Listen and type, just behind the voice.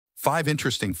5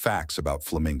 interesting facts about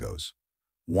flamingos.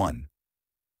 1.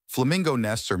 Flamingo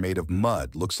nests are made of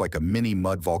mud, looks like a mini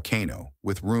mud volcano,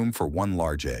 with room for one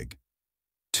large egg.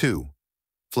 2.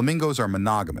 Flamingos are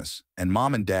monogamous, and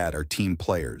mom and dad are team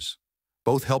players.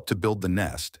 Both help to build the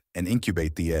nest and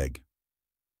incubate the egg.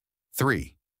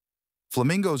 3.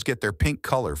 Flamingos get their pink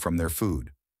color from their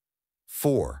food.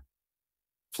 4.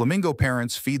 Flamingo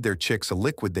parents feed their chicks a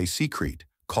liquid they secrete,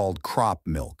 called crop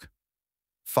milk.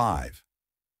 5.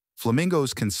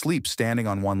 Flamingos can sleep standing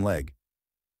on one leg.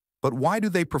 But why do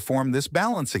they perform this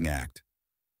balancing act?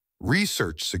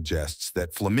 Research suggests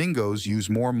that flamingos use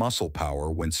more muscle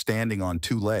power when standing on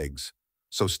 2 legs,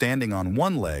 so standing on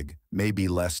one leg may be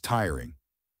less tiring.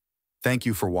 Thank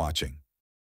you for watching.